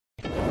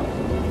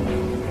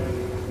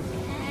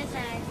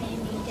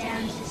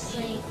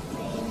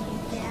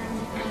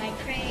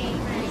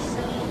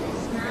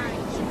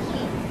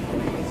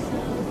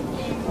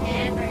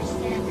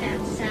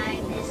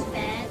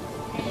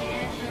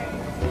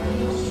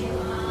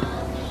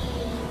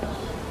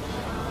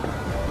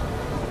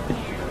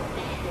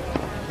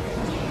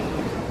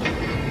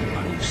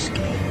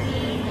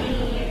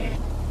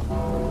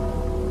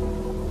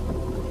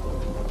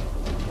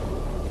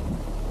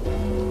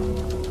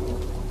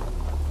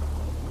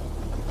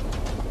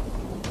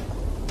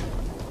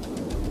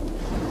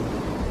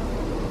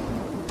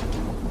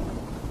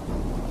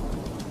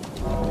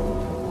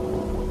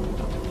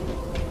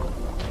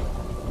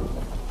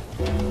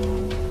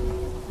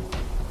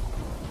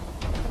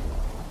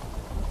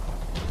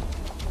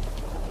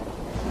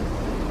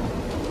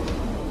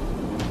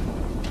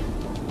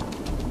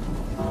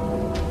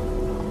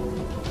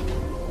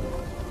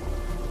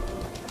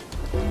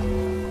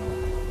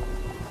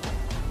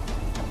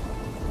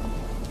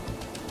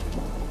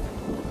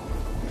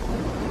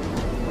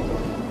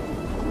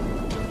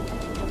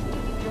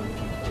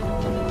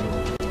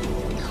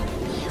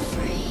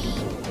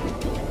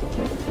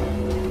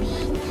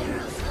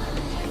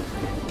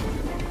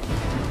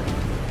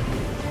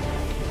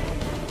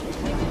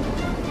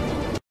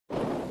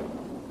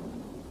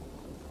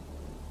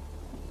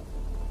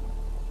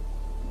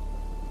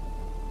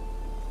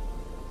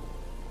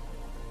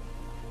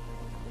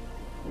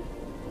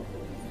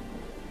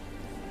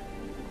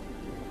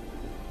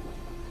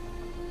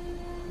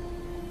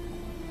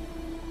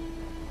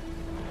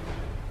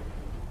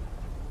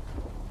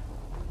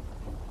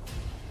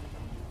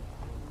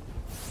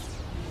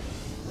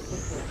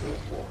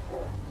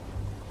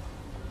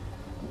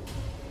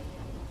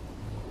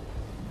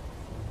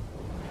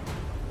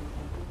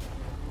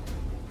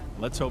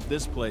Let's hope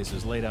this place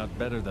is laid out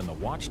better than the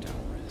Watchtower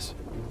is.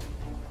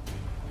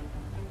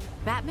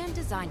 Batman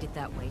designed it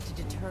that way to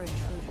deter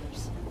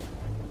intruders.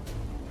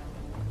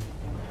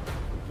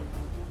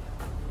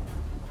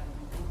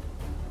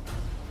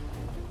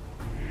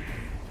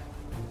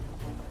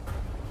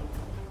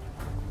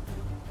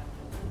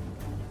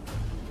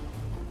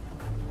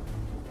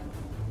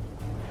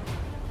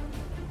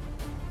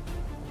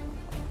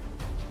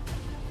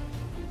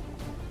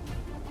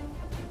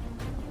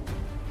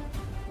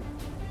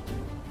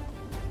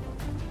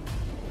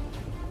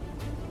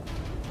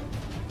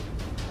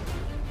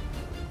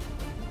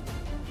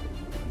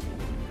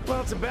 Well,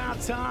 it's about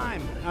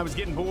time. I was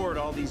getting bored,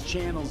 all these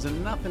channels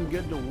and nothing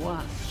good to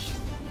watch.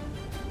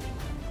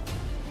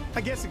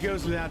 I guess it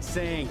goes without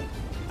saying,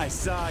 I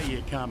saw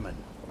you coming.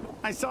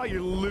 I saw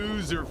your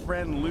loser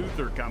friend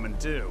Luther coming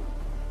too.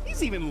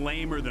 He's even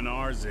lamer than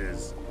ours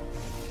is.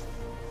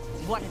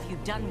 What have you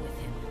done with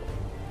him?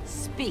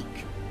 Speak,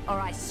 or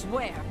I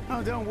swear.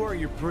 Oh, don't worry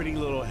your pretty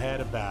little head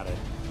about it.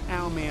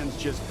 Owlman's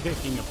just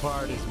picking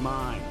apart his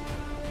mind.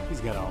 He's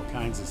got all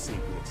kinds of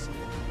secrets.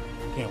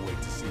 Can't wait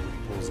to see what he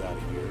pulls out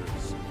of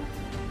yours.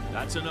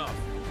 That's enough.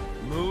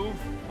 Move,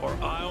 or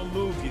I'll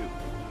move you.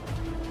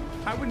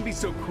 I wouldn't be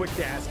so quick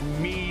to ask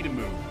me to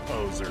move,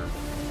 poser.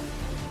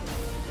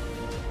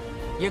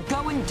 You're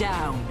going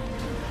down.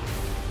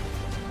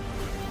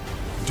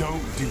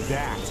 Don't do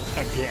that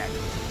again.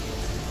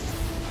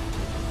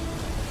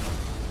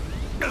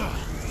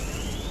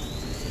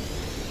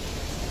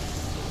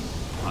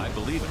 I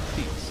believe in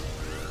peace,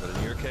 but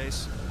in your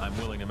case, I'm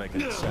willing to make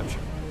an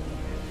exception.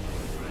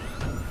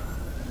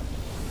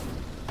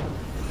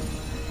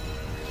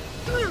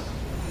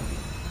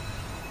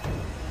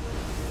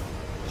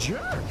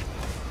 Jerk!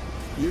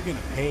 You're gonna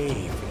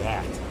pay for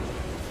that.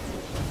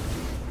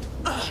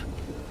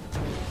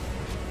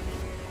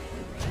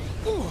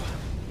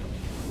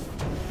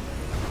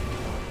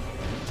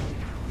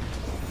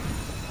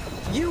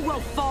 You will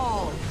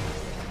fall.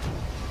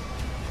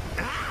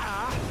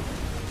 Ah!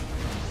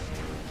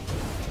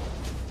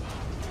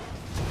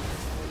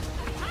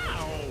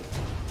 Ow!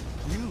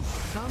 You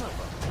son of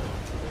a...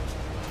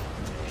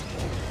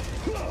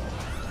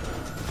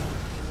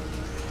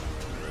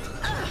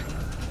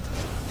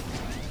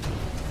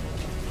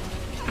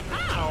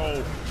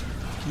 Ow!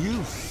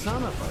 You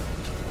son of a...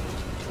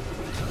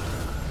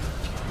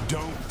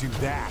 Don't do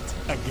that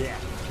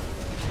again.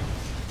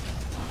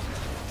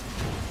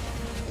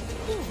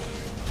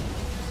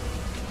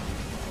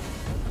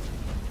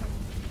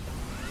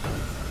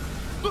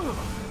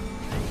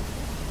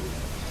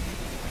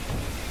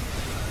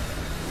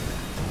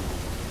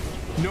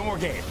 No more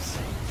games.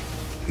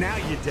 Now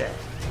you're dead.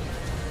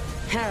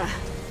 Hera,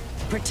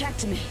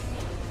 protect me.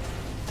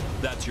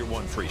 That's your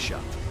one free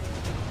shot.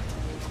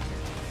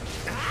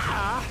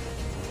 Ah!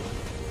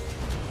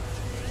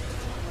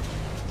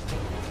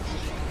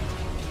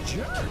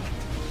 Jerk!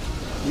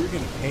 You're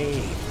gonna pay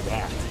for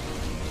that.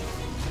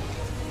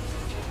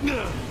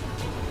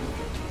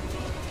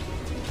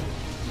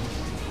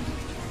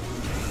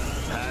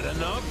 Had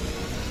enough?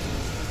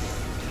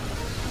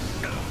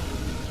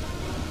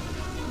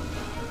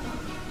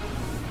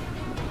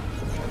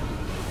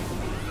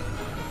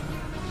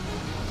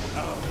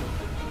 Oh,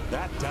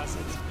 that does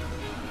it.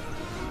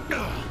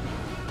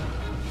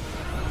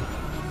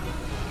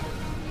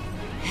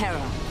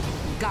 Hera,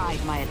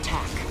 guide my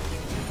attack.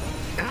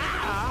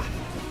 Ah!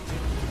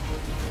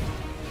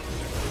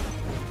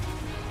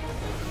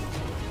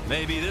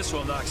 Maybe this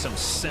will knock some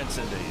sense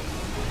into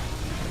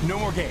you. No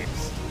more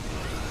games.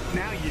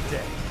 Now you're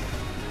dead.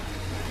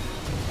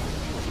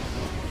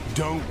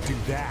 Don't do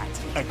that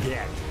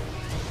again.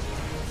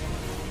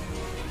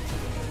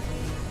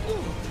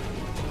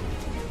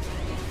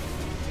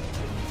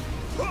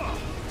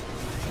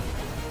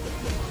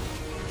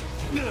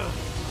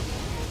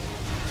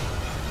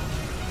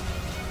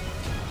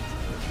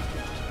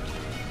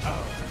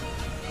 Oh,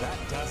 that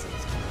does it.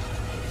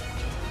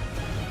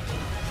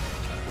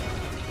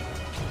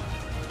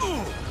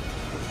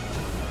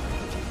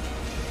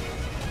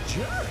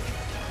 Jerk!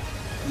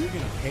 You're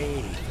gonna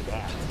pay for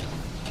that.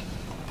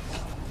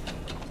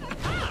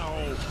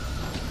 Ow!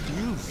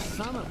 You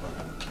son of a...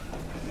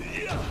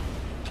 Yeah.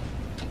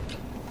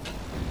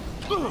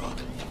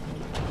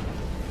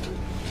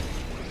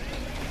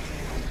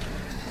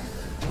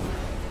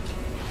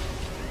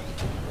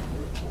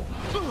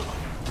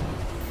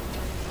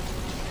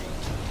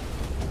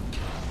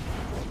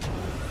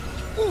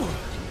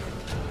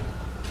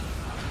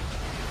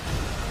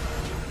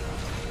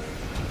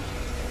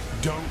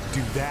 Don't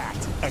do that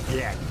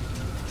again.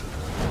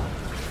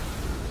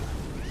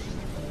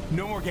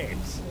 No more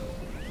games.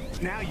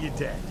 Now you're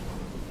dead.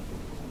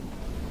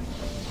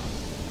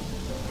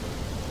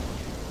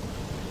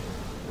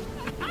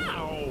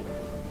 Ow!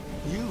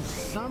 You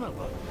son of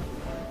a...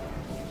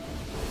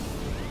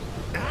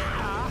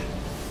 Ah!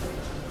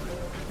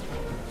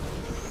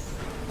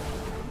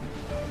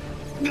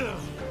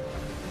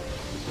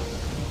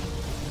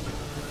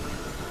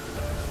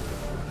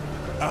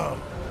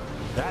 Oh,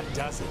 that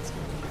does it.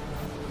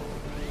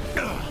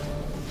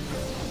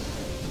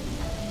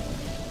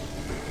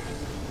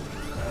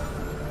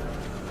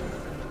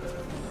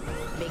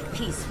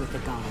 peace with the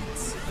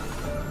gods.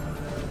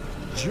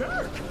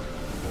 Jerk!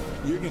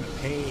 You're gonna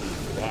pay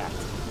for that.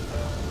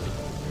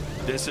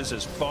 This is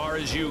as far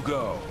as you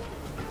go.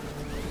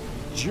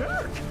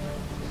 Jerk!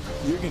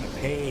 You're gonna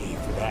pay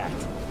for that.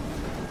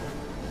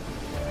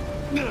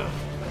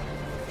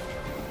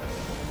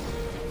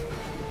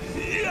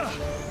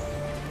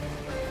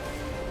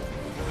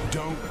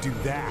 Don't do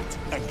that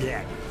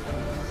again.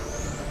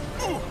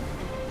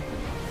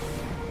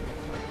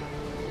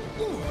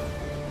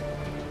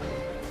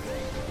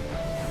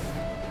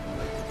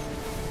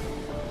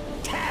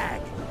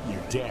 Tag!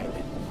 You're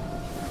dead.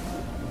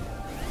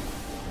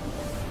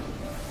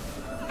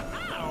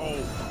 Ow!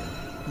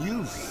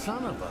 You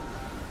son of a...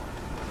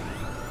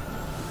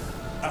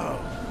 Oh,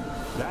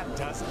 that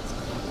does it.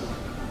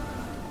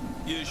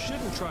 You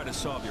shouldn't try to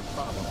solve your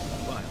problem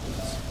with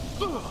violence.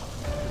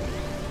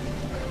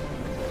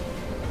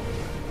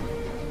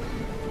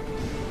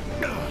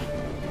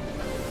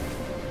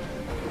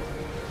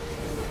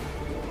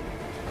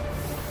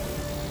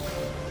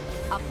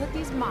 I'll put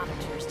these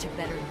monitors to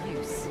better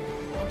use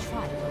and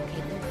try to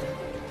locate Luther.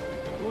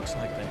 Looks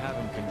like they have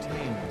him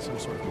contained in some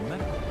sort of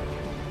medical.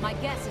 My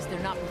guess is they're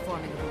not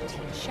performing a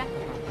routine checkup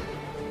on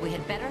him. We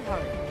had better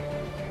hurry.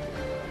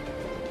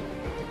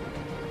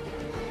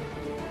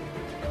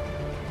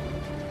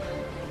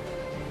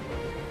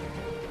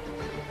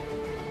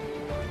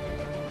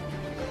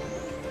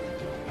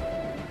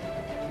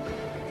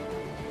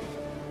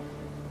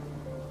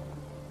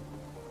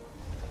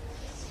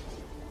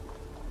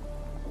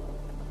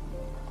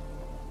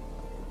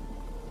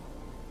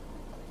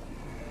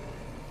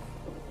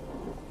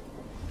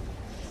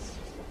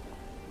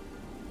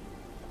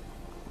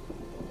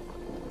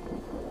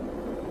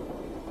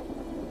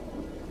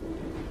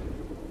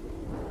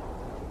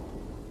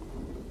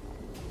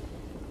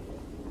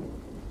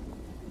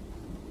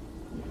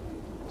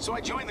 So I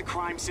joined the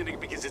crime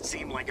syndicate because it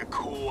seemed like a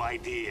cool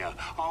idea.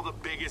 All the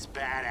biggest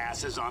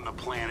badasses on the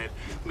planet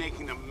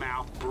making the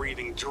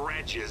mouth-breathing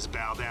dredges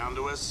bow down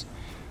to us.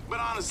 But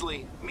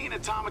honestly, me and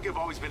Atomic have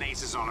always been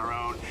aces on our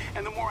own,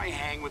 and the more I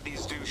hang with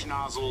these douche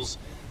nozzles,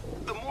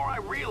 the more I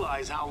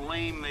realize how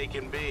lame they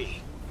can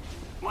be.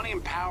 Money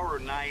and power are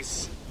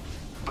nice,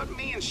 but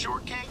me and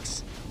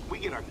Shortcakes, we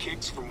get our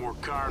kicks for more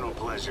carnal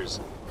pleasures,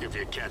 if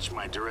you catch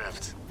my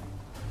drift.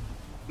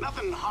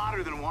 Nothing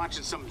hotter than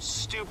watching some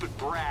stupid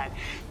brat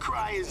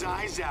cry his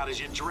eyes out as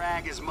you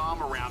drag his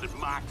mom around at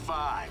Mach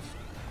 5.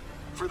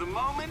 For the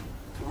moment,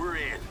 we're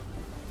in.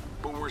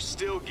 But we're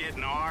still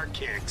getting our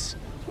kicks,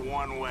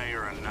 one way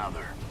or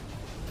another.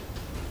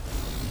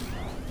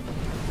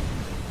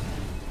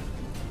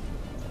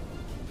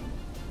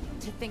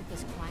 To think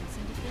this crime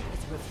syndicate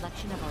is a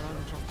reflection of our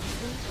own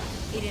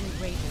justice, it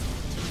enrages me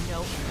to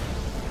no end.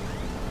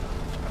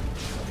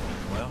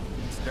 Well,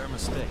 it's their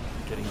mistake,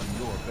 getting on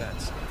your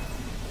bad side.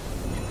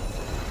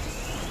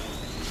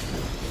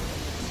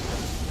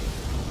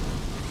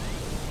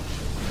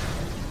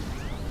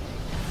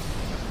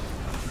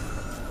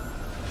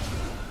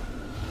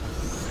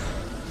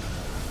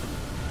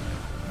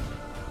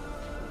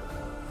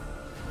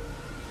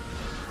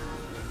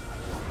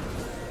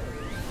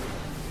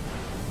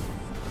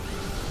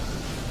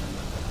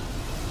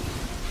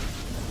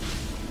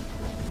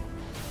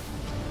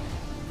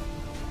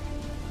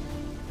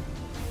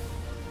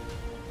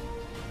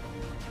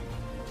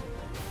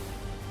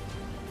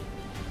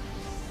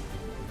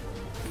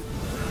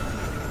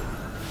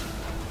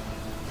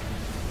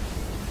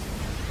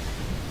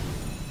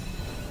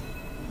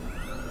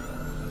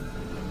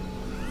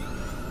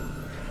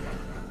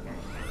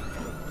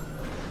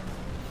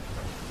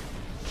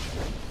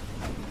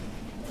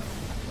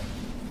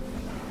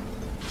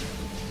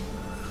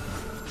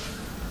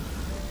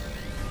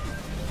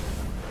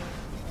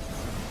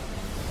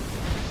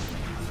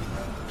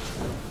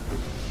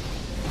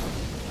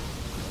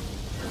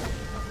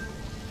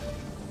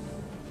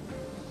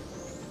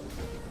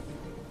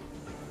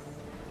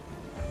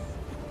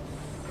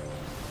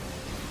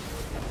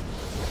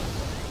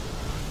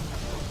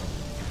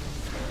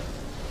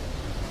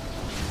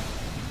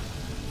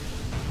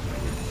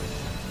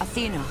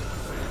 Athena,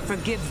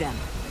 forgive them.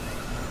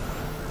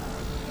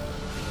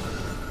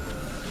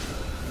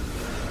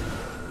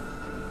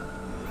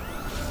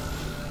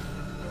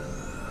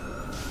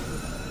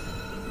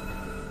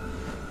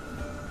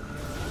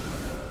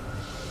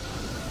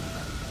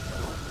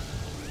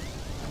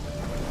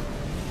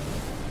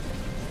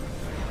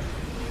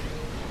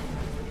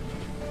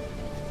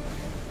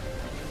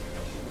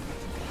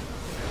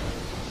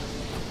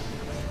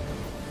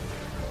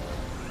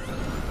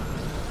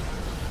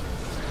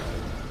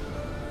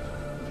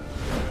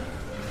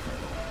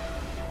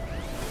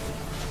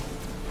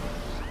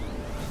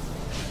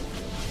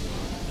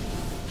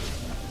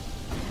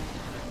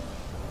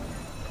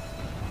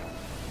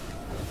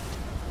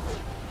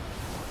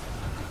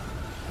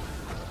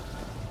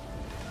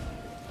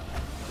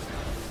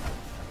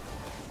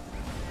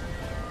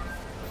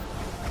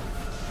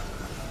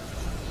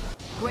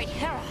 Great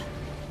Hera!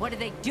 What are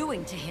they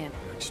doing to him?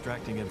 They're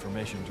extracting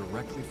information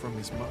directly from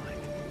his mind.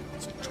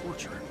 It's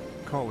torture.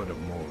 Call it a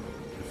more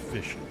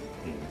efficient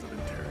means of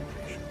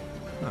interrogation.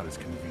 Not as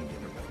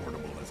convenient or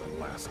portable as a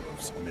lasso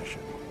of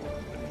submission,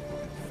 but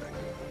equally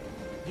effective.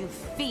 You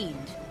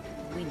fiend!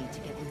 We need to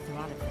get Luther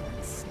out of there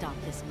and stop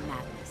this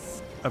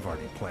madness. I've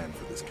already planned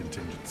for this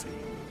contingency.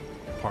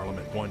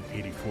 Parliament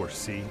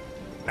 184C,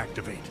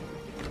 activate.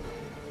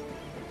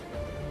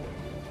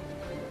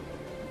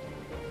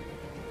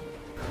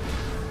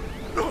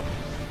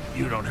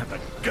 You don't have the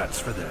guts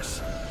for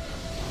this.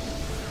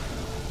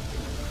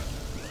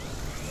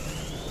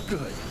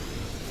 Good,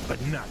 but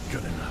not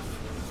good enough.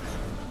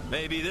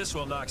 Maybe this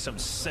will knock some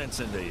sense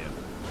into you.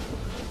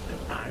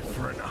 An eye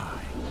for an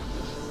eye.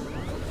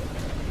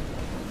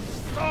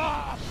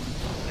 Ah!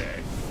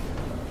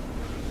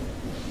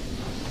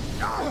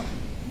 Ah!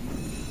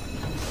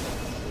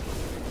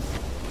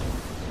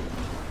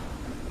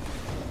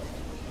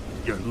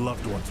 Your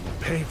loved ones will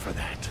pay for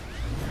that.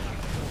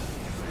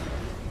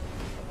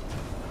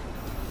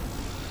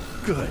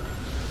 Good,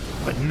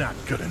 but not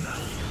good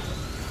enough.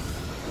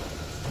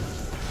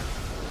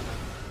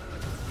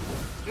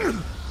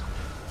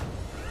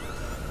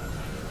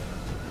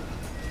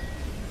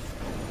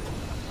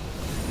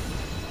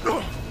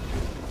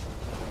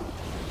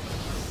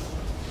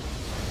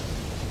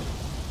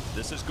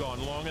 This has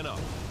gone long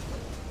enough.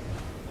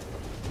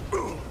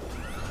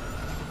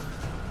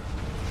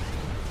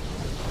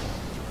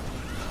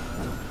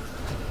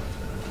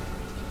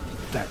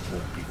 That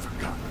won't be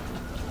forgotten.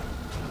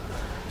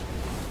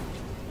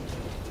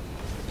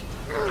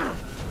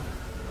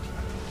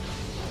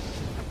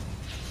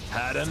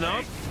 Had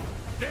enough?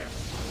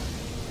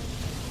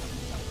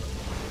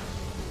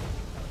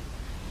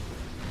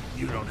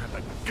 You don't have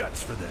the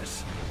guts for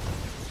this.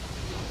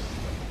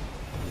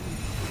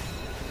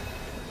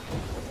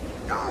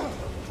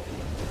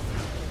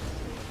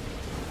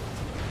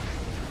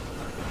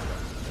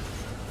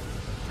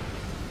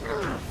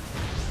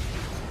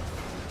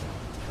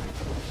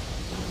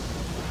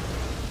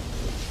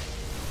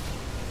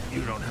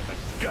 You don't have the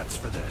guts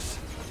for this.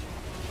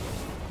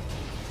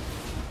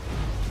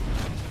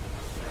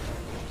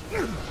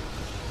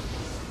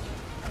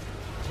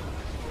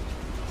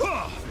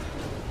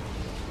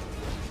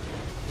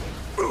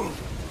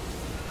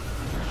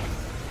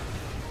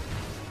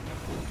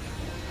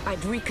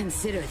 I'd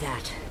reconsider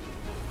that.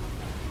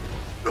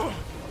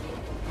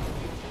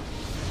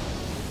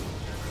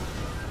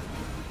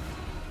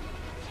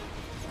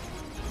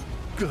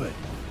 Good,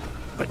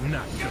 but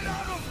not good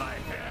enough. Out of my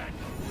head!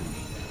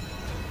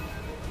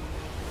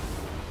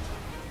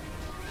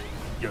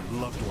 Your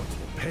loved ones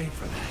will pay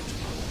for that.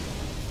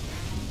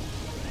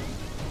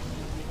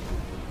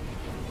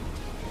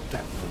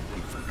 That won't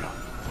be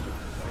forgotten.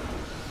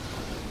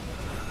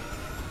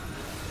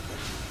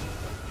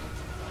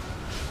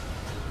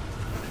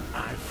 An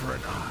eye for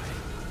an eye.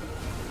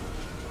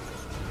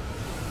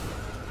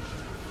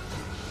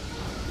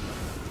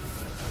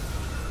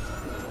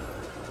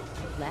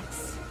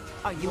 Lex,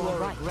 are you all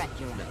right? Regret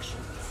your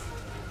actions.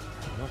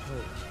 Not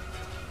all.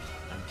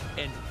 I'm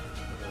ending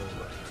all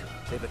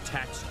right. They've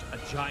attached a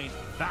giant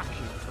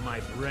vacuum to my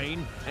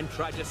brain and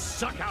tried to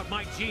suck out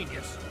my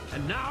genius.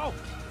 And now,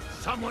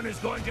 someone is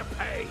going to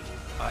pay.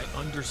 I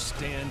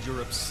understand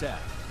you're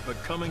upset,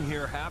 but coming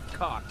here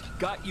half-cocked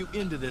got you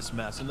into this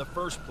mess in the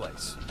first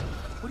place.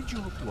 What did you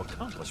hope to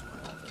accomplish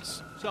by all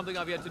this? Something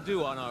I've yet to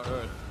do on our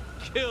Earth.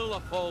 Kill a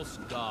false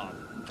god.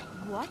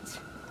 What?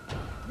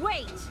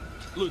 Wait!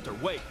 Luther,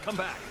 wait, come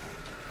back.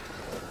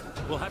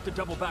 We'll have to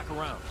double back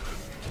around.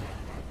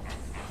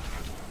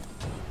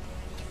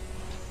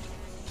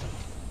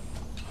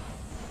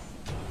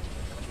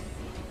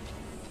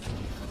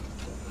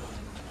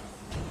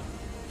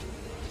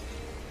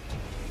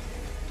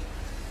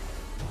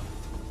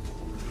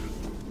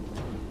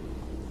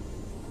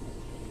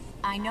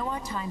 I know our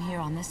time here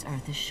on this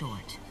Earth is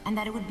short, and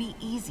that it would be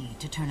easy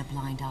to turn a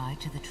blind eye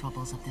to the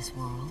troubles of this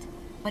world.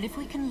 But if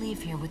we can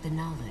leave here with the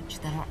knowledge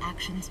that our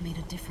actions made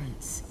a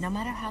difference, no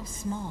matter how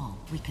small,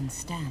 we can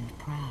stand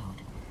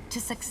proud. To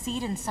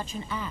succeed in such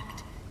an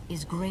act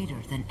is greater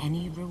than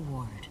any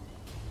reward.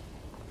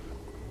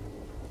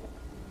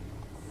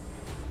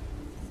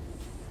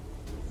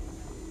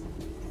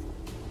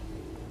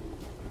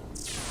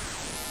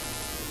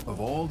 Of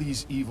all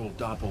these evil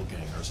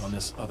doppelgangers on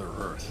this other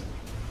Earth,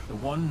 the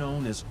one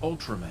known as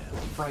Ultraman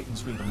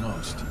frightens me the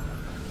most.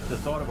 The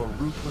thought of a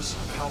ruthless,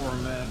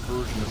 power-mad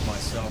version of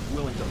myself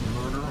willing to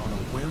murder on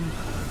a whim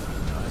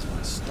ties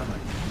my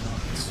stomach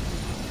knots.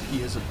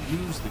 He has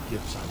abused the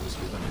gifts I was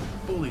given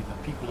and bullied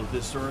the people of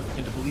this Earth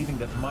into believing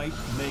that might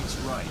makes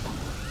right.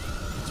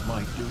 It's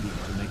my duty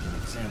to make an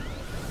example,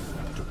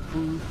 to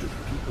prove to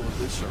the people of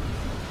this Earth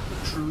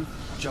that truth,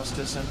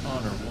 justice, and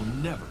honor will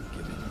never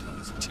give in to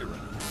his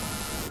tyranny.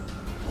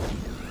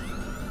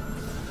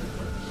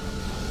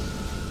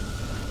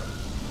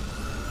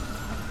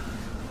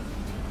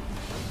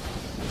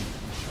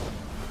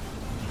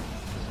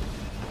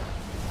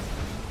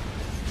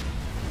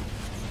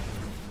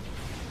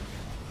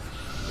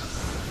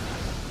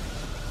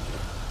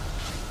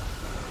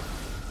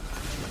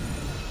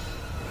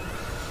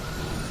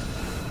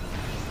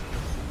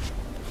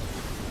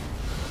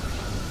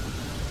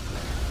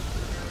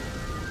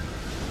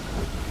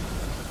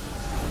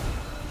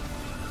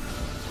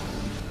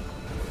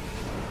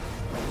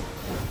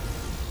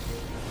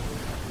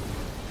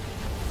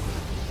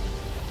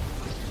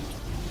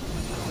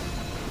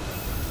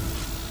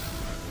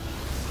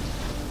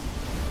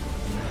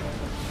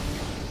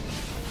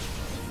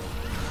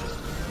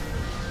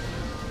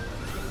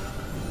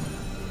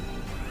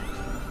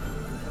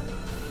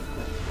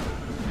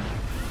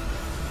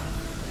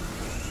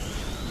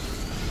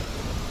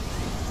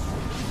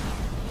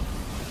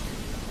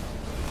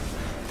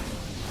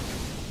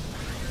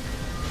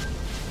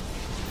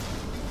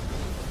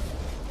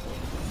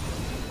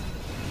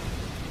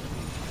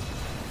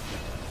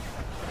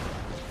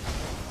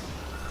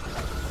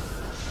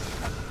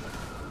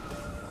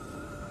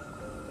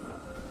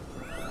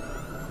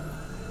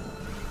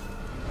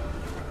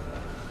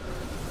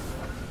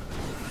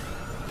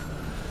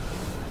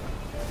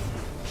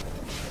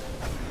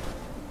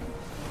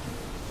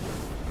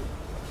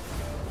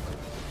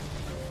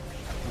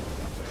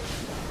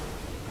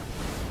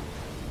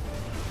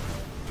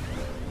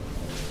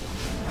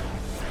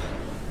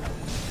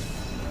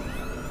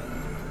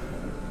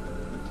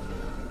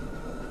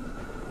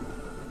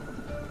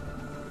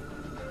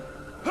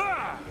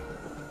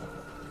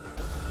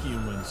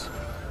 bones.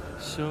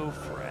 So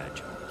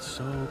fragile,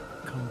 so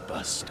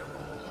combustible.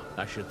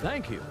 I should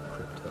thank you,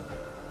 Crypto.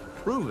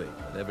 Proving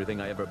everything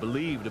I ever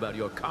believed about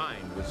your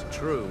kind was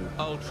true.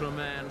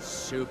 Ultraman,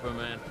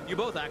 Superman, you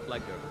both act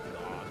like you're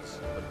gods.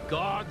 But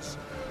gods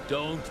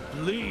don't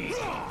bleed.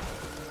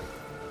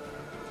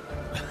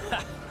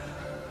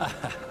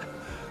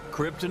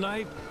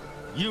 Kryptonite?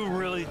 You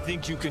really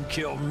think you can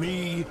kill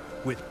me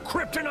with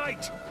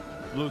kryptonite?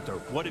 Luther,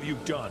 what have you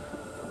done?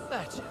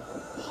 That's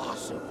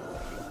impossible.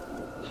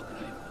 How could I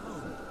have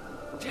known?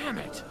 Damn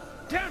it!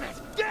 Damn it!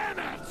 Damn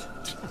it!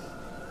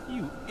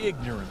 You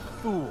ignorant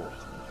fool.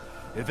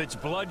 If it's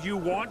blood you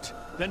want,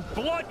 then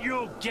blood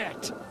you'll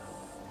get.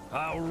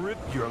 I'll rip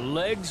your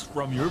legs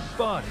from your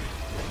body.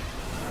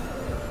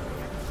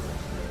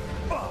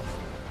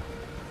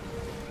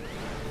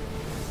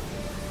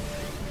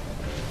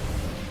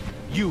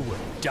 You will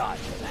die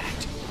for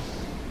that.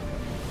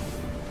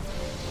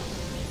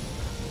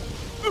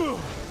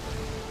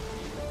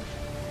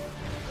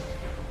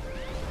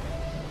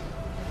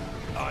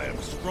 I am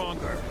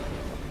stronger.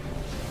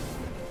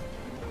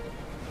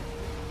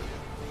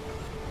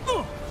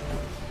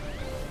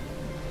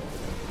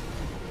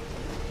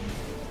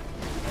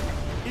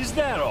 Is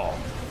that all?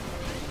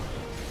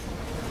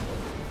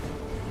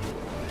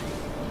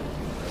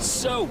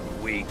 So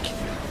weak.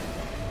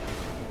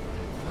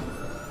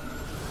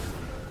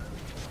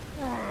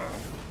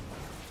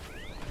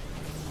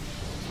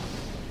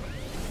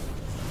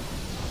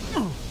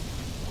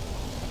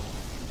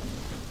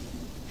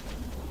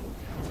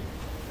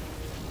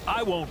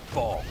 I won't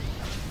fall.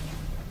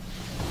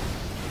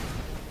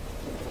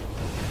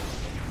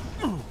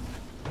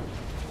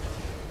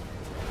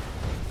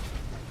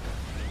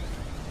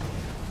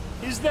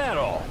 Is that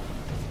all?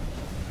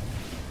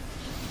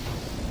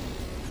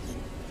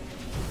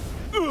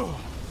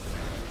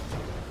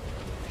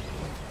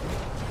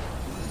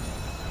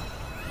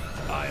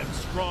 I am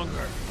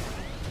stronger.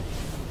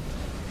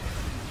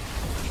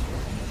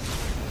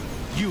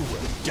 You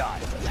will die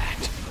for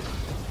that.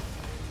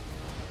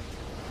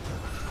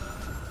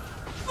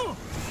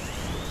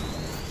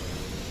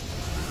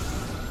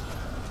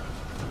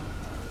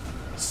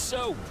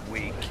 So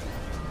weak.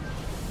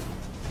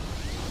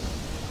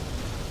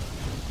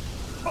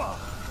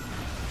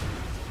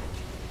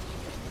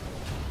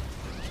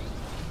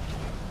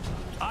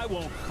 I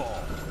won't fall.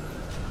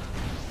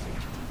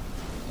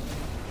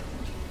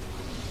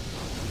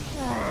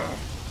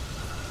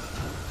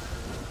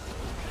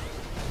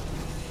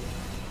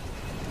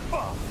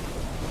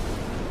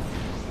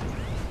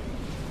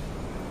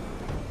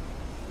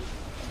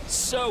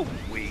 So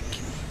weak.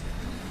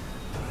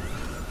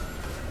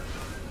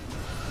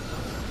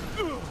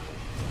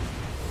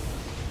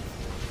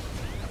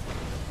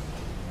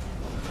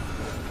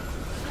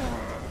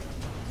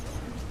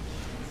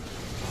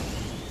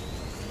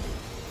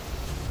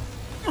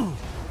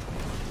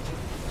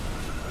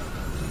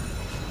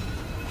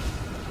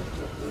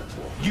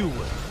 You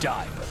will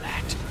die for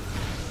that.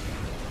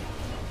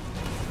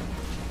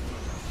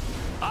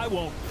 I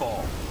won't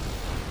fall.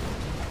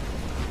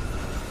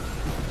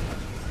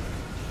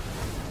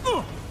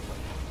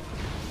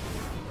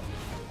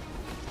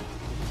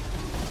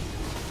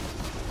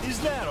 Is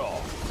that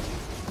all?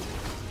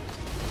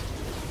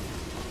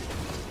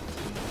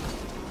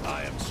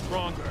 I am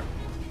stronger.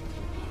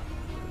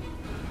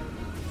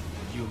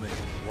 You may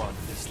have won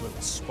this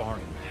little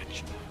sparring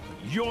match,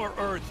 but your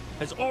Earth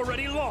has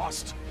already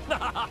lost.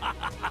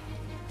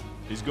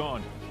 He's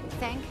gone.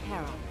 Thank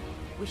Harold.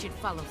 We should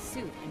follow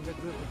suit and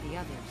regroup with the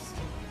others.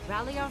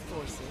 Rally our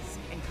forces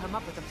and come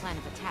up with a plan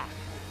of attack.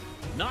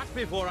 Not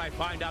before I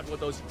find out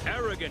what those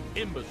arrogant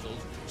imbeciles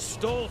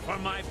stole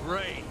from my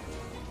brain.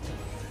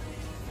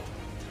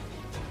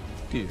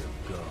 Dear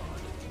God.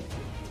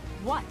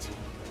 What?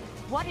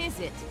 What is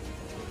it?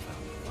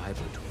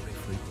 Vibratory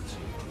frequency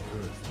of the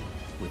Earth.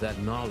 With that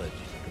knowledge,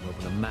 I can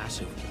open a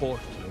massive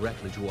portal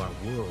directly to our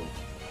world.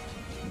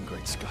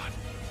 Great Scott.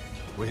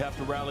 We have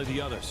to rally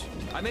the others.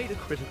 I made a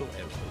critical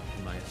error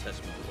in my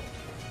assessment of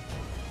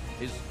Ultraman.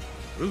 His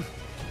ruthless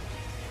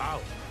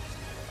power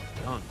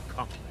is beyond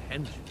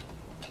comprehension.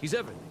 He's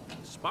everything I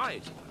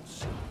despise about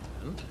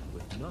Superman,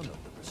 with none of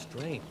the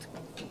restraint.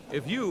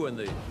 If you and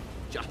the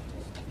Justice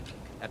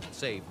hadn't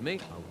saved me,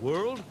 our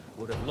world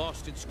would have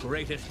lost its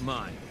greatest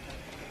mind.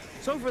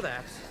 So for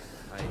that,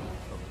 I owe you.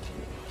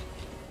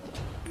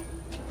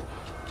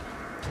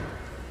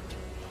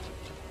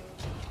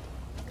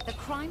 The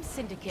crime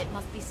syndicate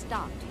must be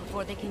stopped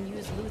before they can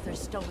use Luther's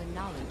stolen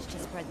knowledge to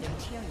spread their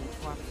tyranny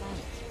to our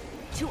planet.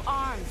 To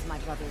arms, my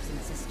brothers and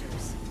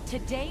sisters.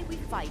 Today we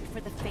fight for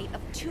the fate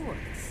of 2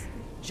 Earths.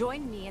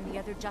 Join me and the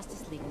other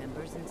Justice League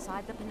members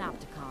inside the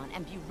Panopticon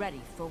and be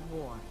ready for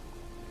war.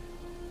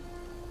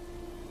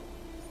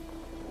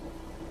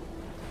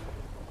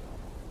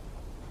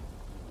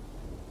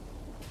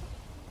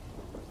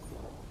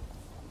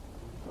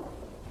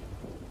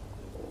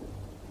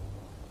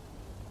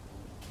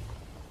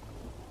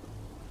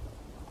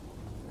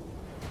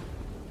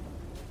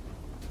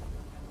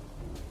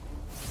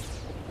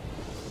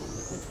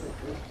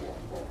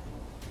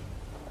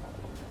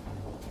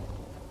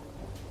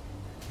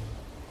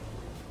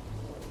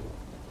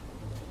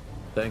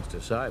 Thanks to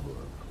Cyborg,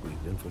 we've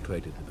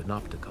infiltrated the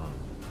Panopticon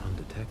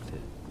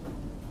undetected.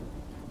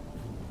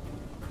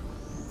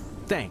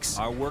 Thanks,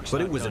 Our work's but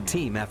not it was a done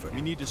team yet. effort.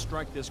 We need to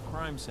strike this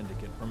crime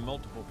syndicate from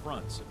multiple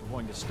fronts if we're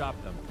going to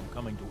stop them from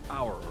coming to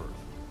our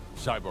Earth.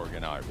 Cyborg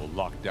and I will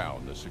lock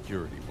down the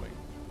security wing.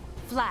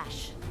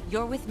 Flash,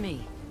 you're with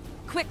me.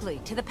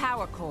 Quickly, to the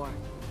power core.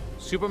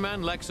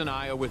 Superman, Lex, and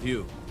I are with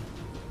you.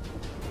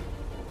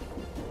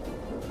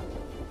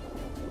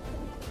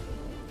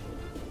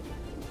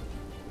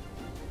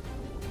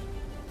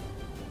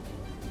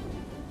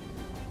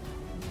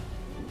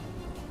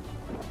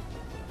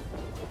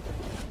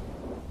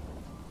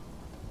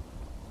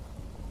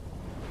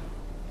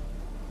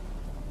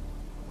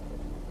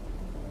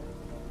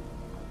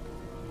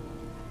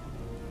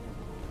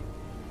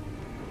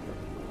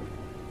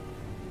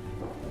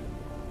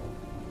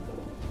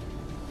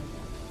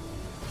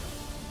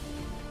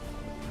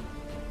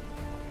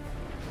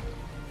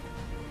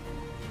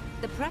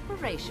 The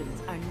preparations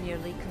are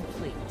nearly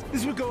complete.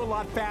 This would go a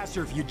lot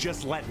faster if you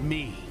just let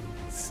me.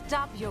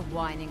 Stop your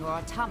whining, or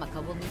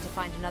Automata will need to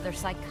find another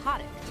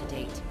psychotic to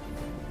date.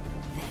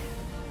 There.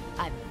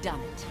 I've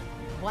done it.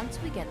 Once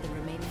we get the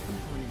remaining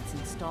components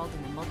installed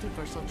in the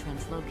multiversal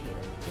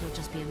translocator, it'll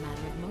just be a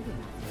matter of motor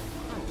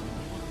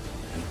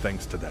mouth. And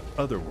thanks to that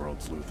other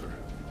world's Luthor,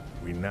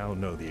 we now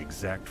know the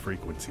exact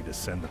frequency to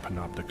send the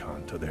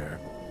Panopticon to there.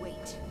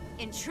 Wait.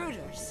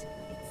 Intruders.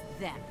 It's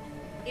them.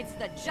 It's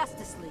the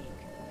Justice League.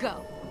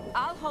 Go.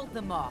 I'll hold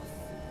them off.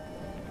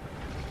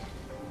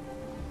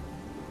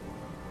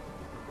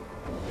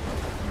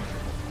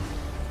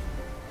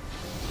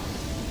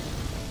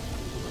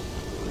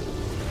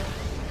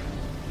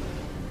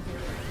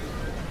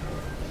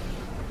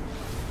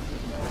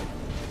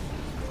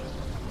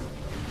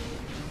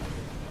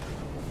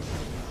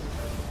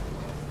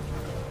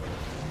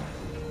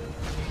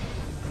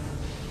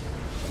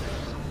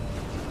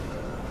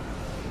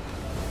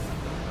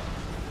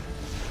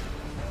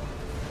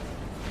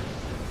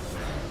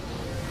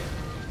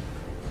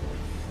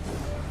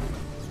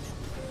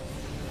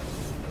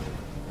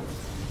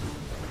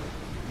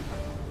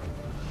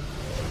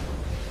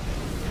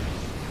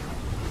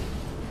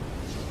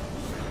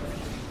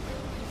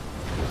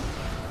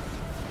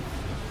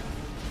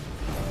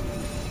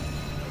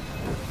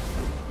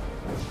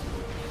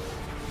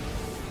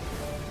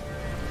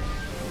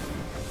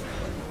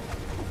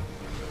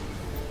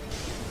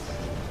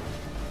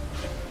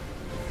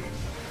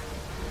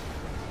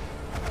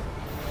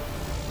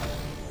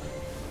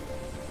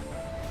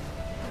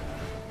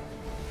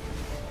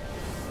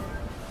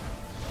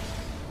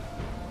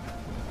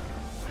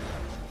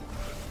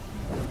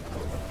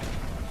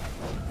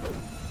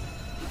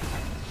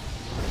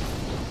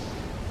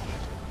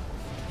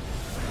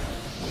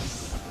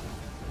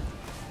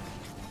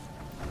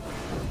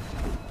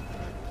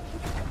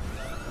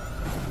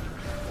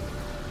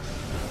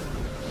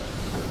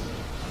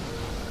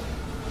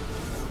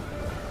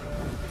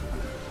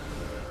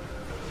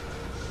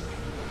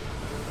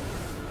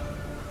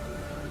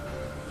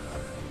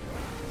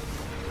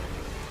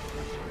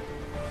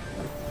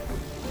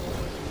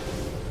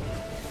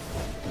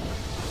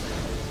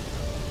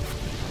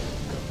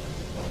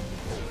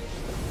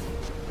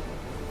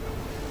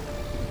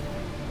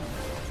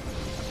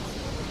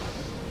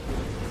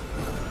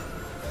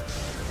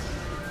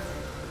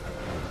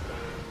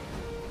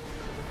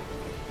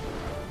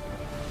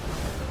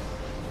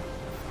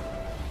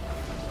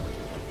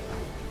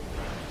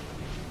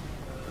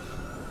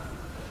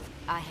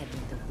 I had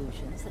no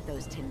delusions that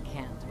those tin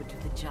cans would do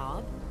the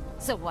job.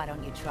 So why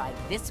don't you try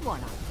this one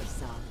on for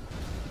some?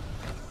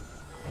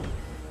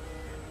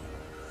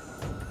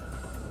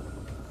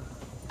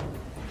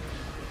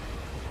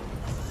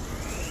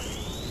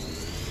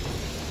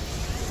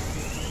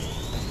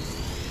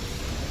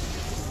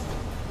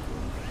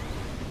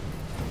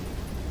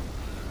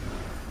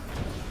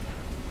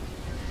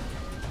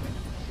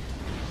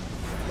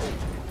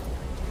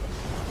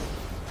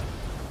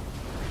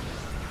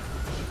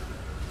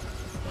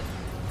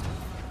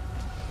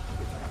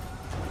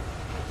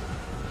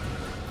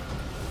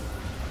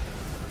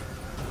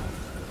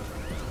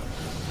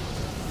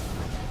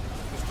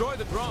 Destroy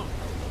the drone.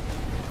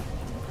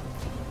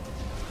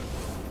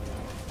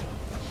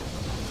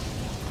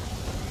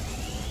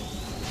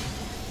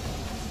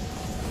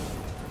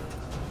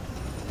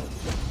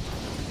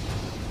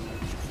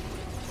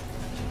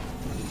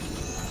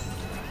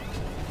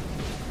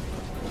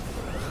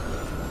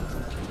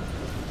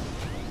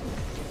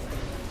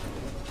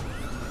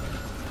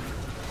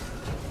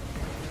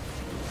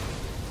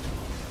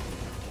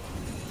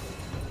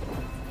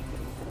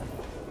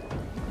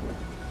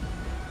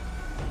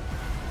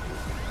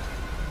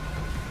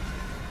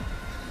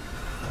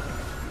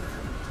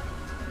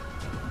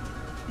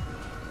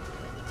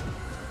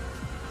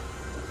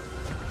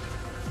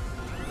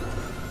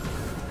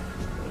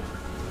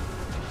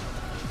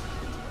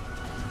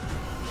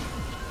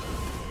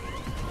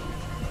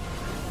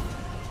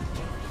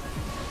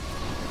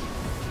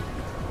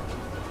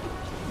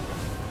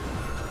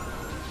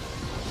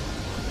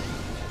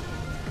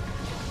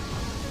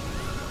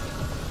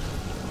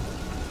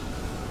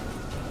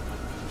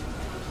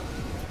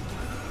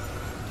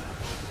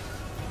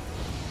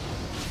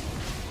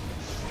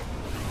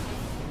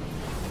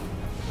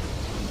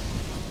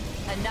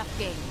 Enough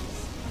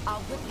games. I'll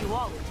whip you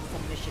all into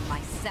submission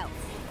myself.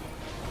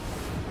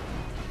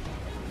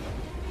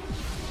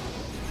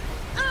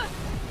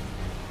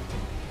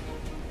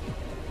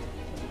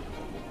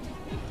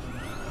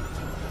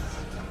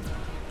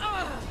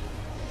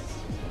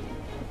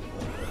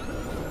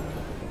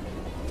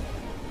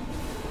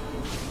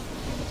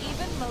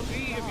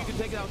 See if you can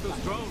take out those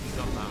drones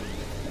somehow.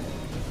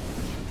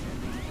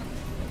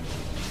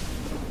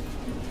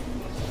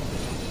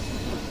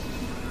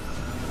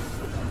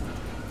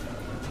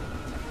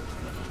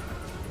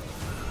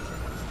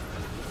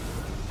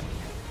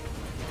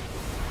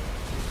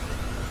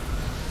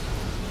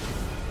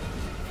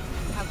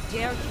 How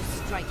dare you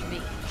strike me?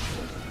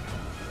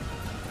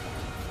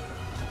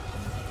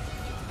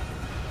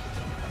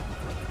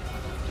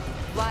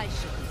 Why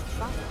should we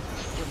fight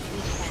when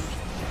we can?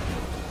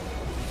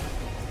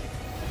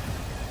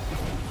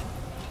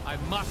 I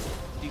must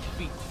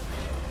defeat.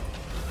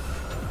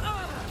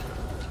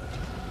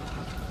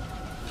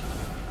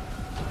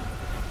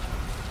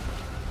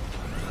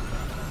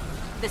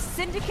 The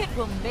Syndicate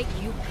will make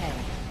you pay.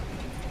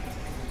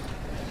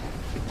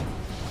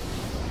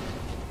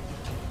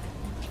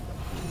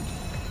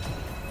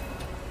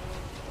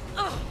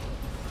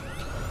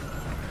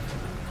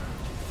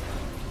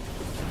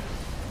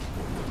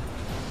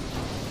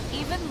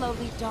 Even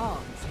lowly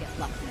dogs get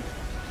lucky.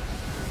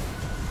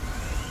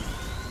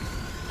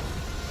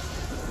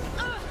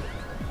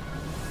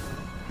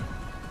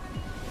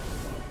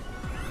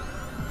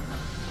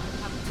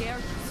 Dare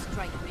you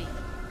strike me?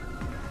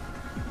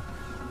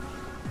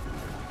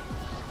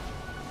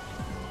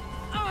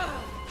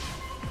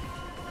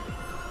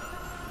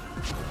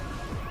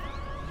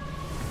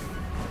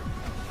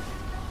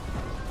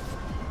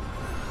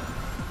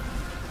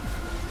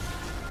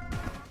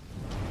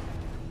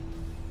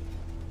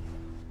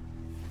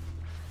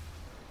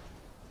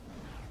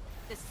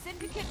 The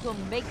Syndicate will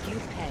make you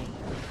pay.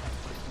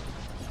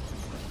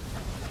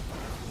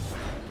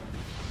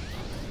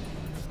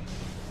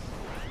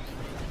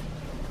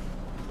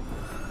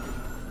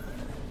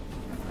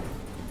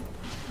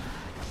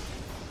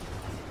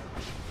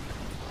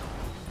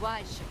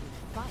 Why should we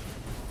fight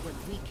when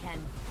we can?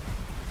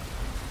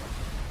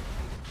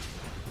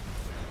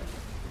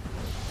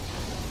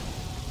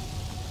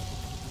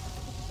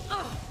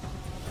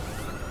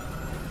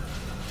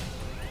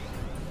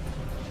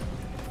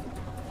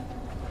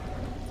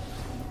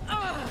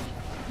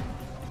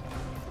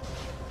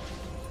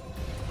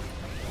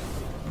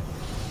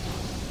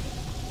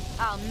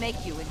 I'll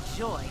make you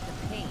enjoy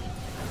the pain.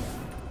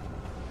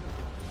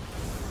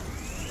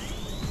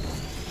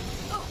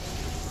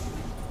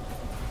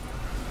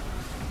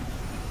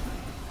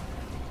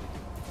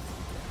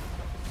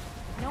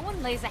 No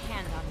one lays a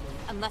hand on me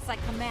unless I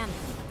command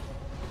them.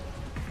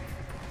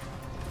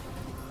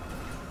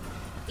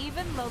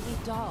 Even lowly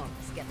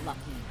dogs get lucky.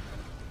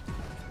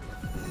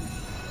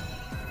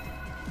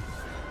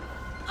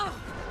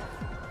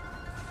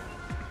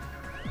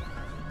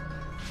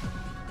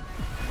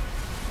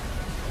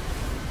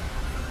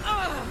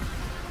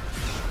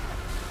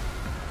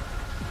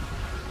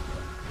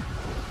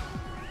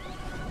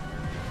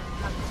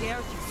 How dare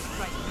you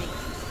strike me?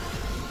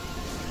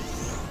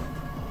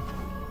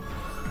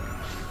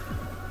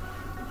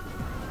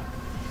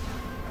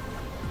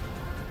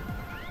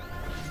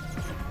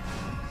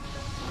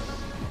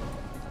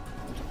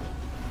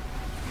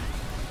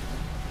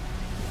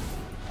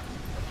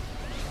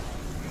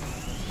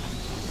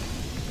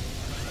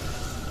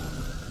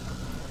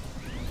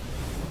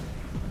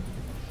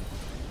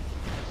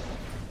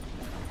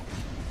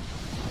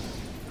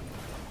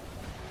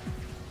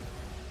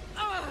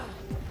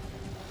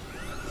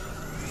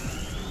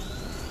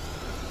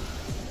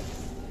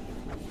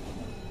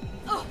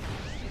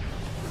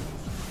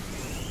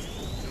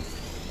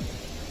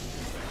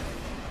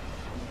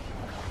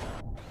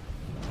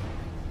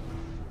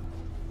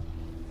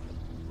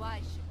 Why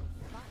should we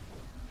fight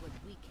when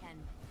we can?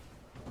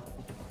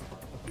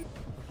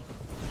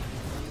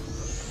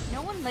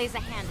 No one lays a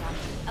hand on me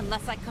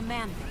unless I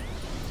command them.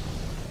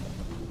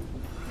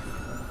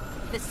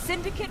 The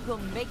Syndicate will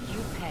make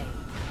you pay.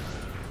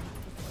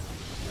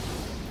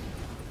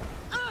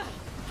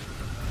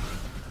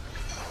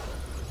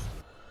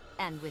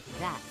 And with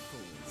that,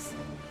 fools,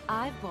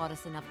 I've bought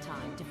us enough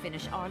time to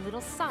finish our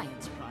little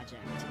science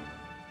project.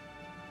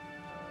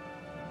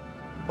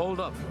 Hold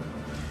up.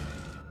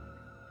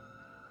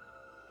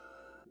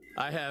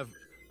 I have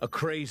a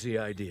crazy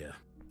idea.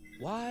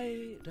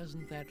 Why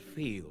doesn't that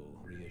feel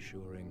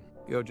reassuring?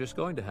 You're just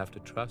going to have to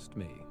trust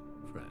me,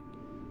 friend.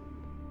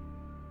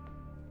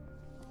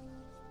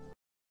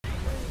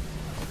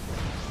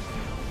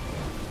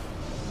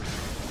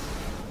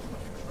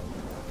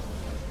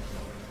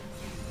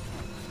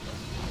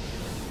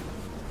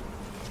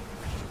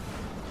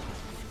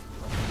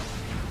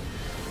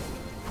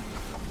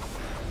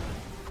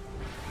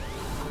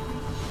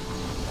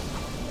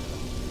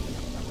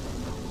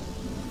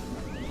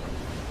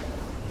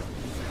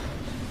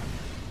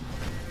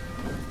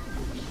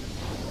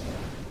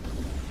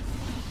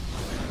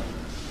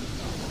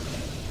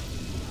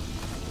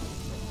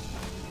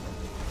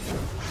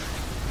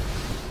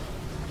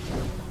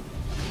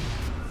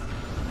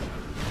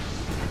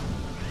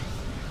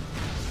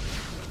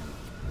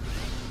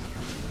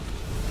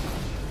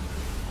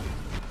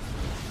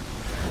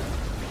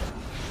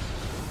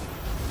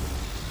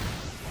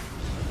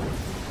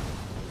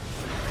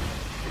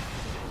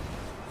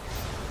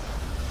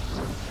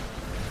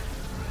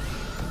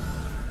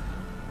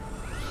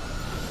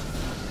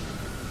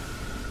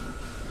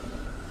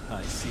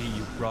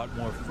 brought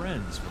more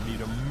friends for me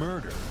to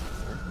murder.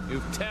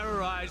 You've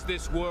terrorized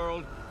this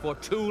world for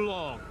too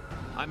long.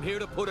 I'm here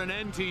to put an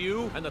end to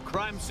you and the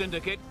crime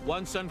syndicate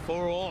once and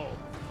for all.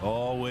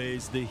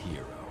 Always the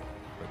hero.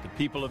 But the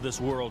people of this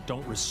world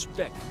don't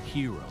respect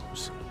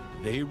heroes.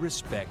 They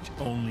respect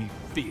only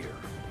fear.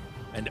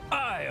 And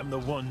I am the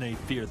one they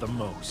fear the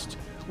most.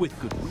 With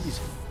good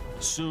reason.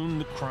 Soon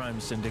the crime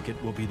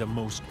syndicate will be the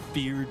most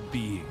feared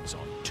beings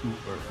on 2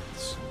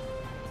 Earths.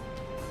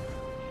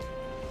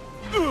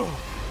 Ugh.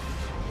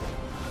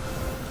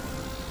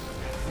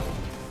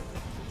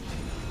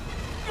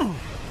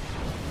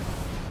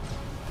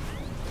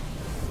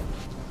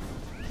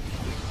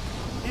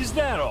 Is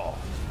that all?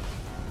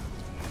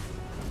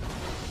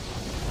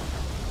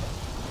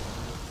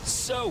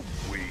 So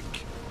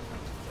weak.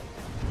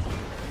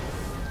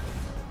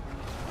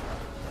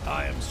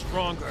 I am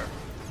stronger.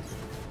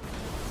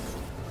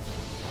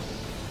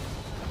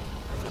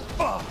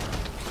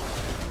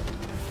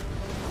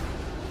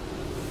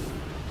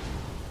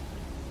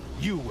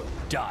 You will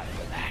die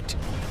for that.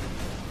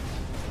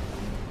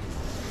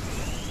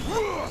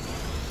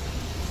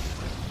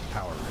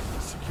 Power in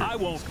the security. I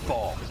won't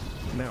fall.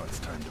 Now it's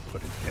time to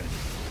put an end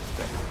to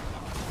that.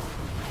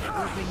 It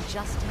will bring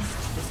justice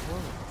to this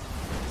world,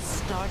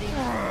 starting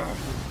from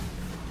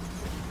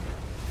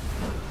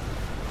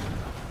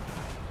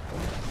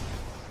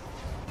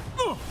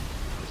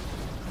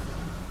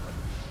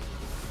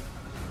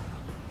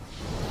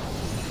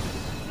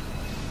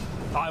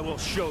I will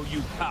show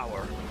you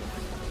power.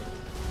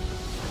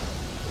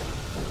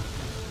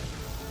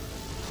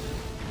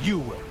 You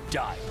will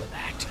die for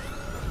that.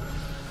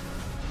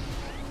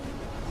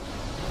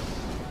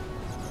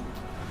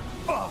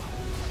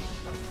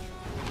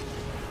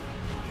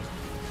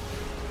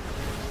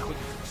 Quick,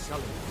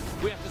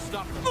 accelerate. We have to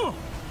stop them.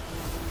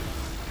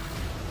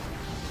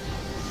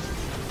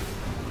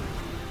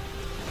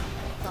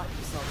 thought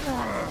you saw the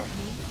power of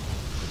me.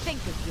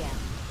 Think again.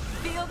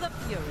 Feel the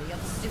fury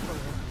of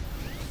Superwoman.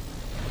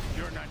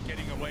 You're not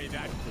getting away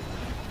that quickly.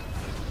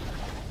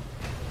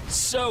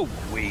 So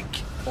weak.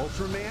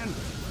 Ultraman,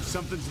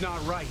 something's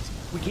not right.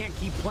 We can't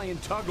keep playing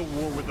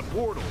tug-of-war with the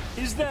portal.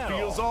 Is that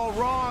Feels all? all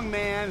wrong,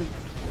 man.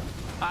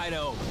 I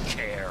don't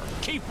care.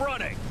 Keep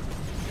running.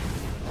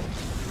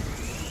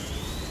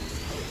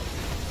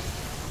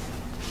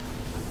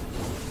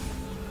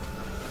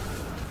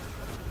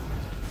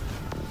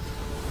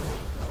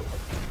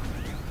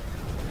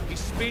 He's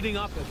speeding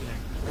up again.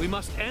 We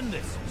must end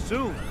this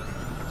soon.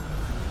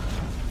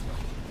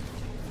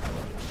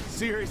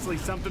 Seriously,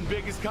 something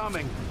big is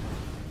coming.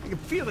 I can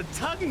feel it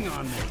tugging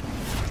on me.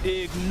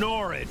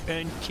 Ignore it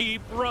and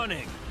keep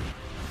running.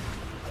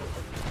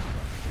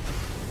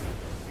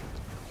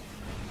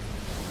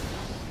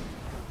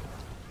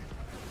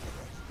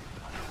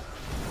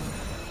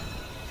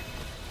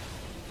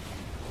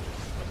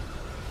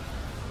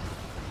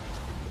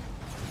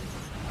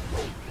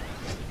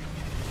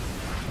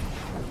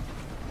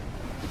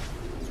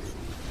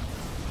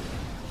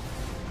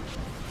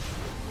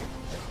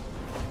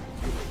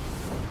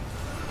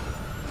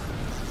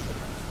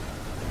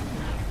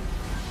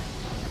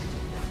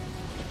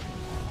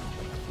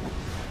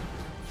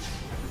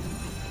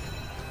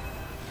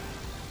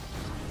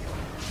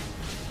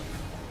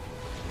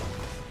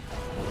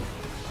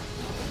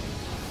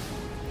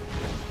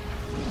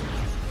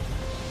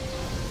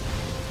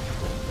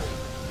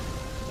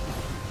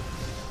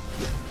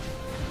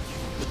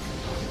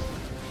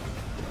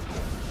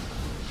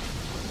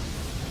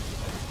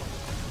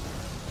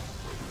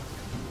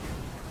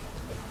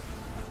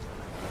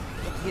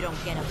 If you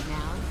don't get up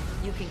now,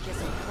 you can kiss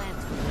our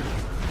plans when we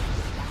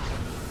die.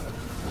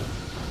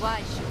 Why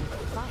should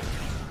we fight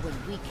when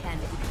we can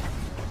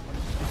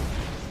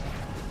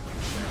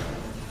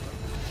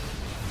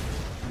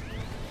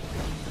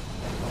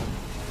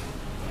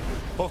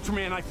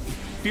Ultraman, I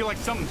feel like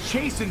something's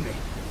chasing me.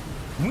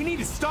 We need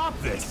to stop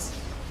this.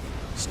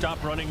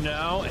 Stop running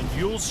now, and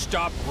you'll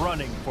stop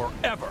running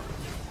forever.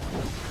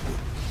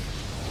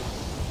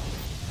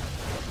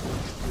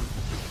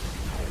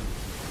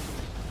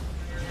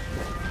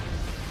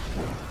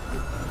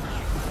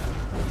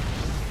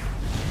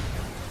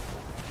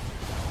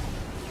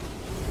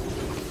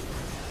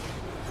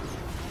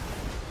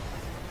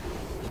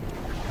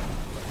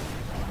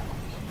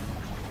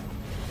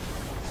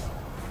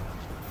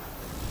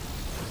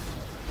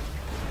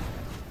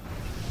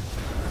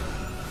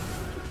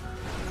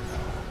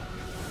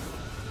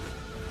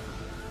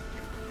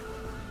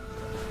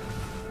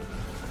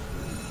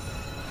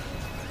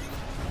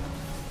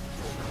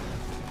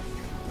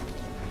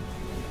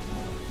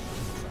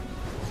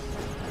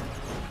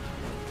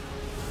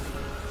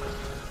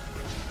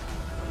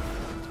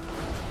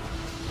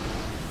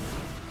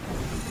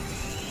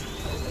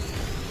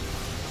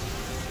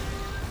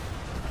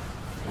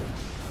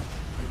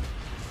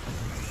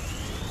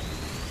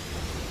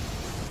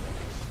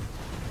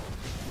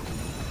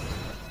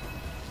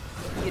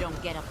 If you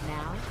don't get up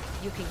now,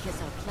 you can kiss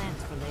our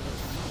plans for later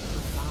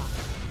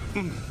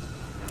tonight.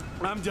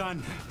 Goodbye. I'm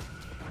done.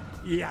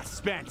 Yeah,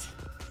 spent.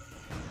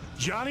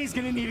 Johnny's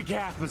gonna need a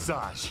calf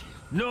massage.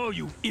 No,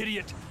 you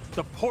idiot.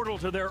 The portal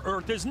to their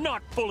Earth is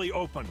not fully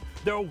open.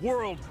 Their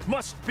world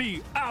must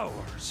be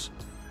ours.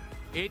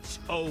 It's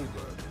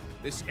over.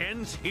 This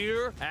ends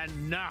here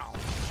and now.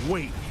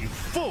 Wait, you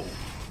fool!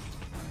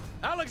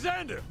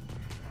 Alexander!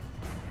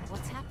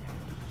 What's happening?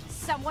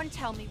 Someone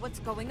tell me what's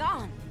going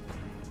on.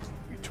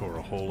 We tore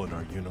a hole in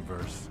our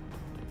universe.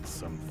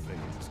 Something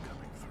is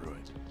coming through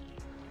it.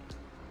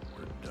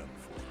 We're done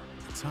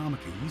for. Atomic,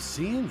 are you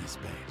seeing this,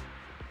 babe?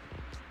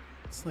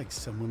 It's like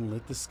someone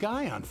lit the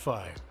sky on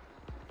fire.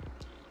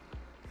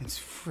 It's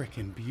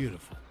frickin'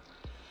 beautiful.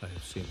 I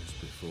have seen this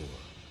before.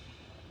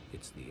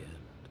 It's the end.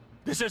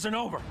 This isn't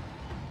over.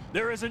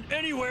 There isn't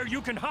anywhere you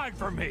can hide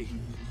from me.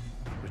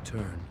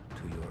 Return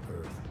to your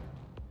Earth.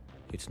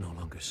 It's no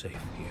longer safe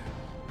here.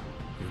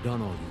 You've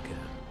done all you can.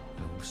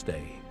 Now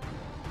stay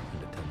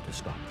and attempt to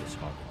stop this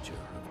harbinger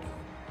of doom.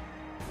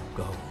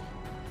 Go.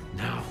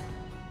 Now.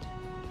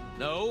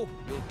 No,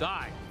 you'll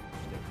die.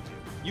 Stay with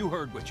you. You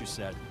heard what you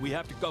said. We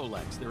have to go,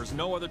 Lex. There is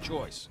no other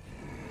choice.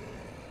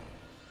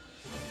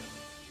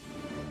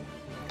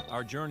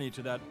 Our journey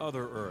to that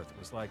other Earth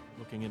was like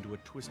looking into a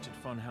twisted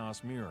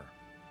funhouse mirror.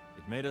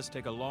 It made us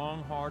take a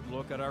long, hard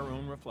look at our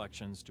own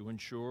reflections to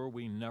ensure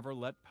we never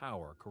let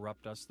power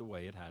corrupt us the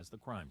way it has the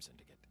crime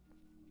syndicate.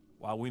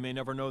 While we may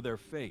never know their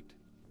fate,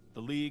 the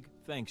League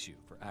thanks you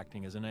for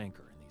acting as an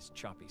anchor in these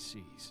choppy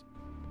seas.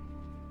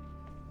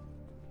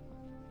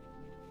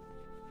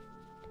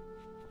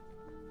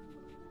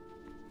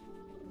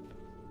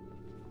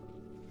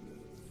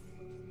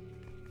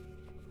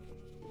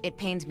 It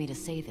pains me to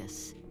say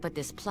this, but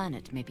this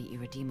planet may be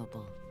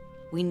irredeemable.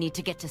 We need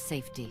to get to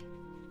safety.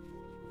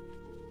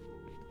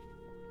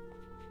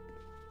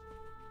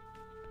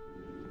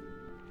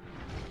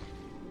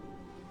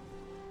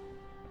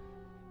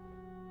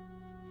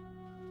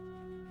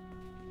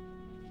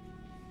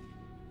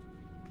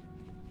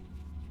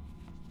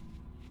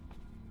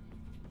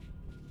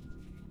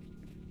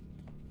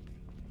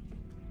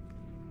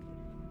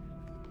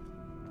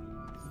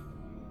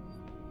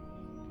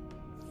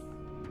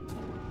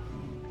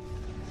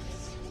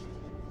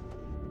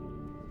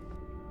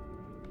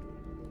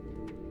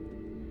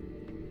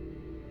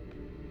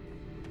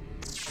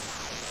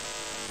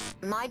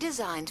 My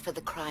designs for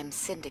the crime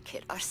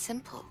syndicate are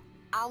simple.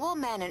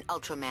 Owlman and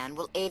Ultraman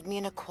will aid me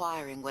in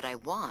acquiring what I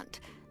want,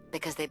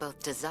 because they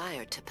both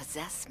desire to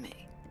possess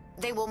me.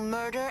 They will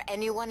murder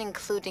anyone,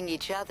 including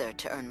each other,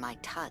 to earn my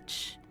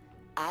touch.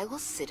 I will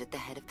sit at the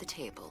head of the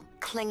table,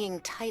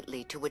 clinging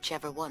tightly to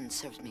whichever one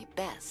serves me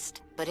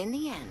best. But in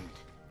the end,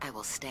 I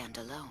will stand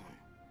alone.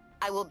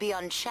 I will be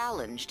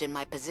unchallenged in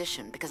my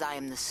position because I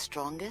am the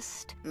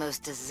strongest,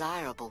 most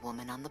desirable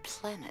woman on the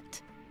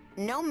planet.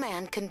 No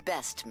man can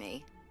best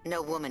me.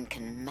 No woman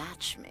can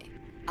match me.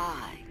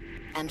 I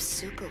am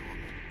Superwoman.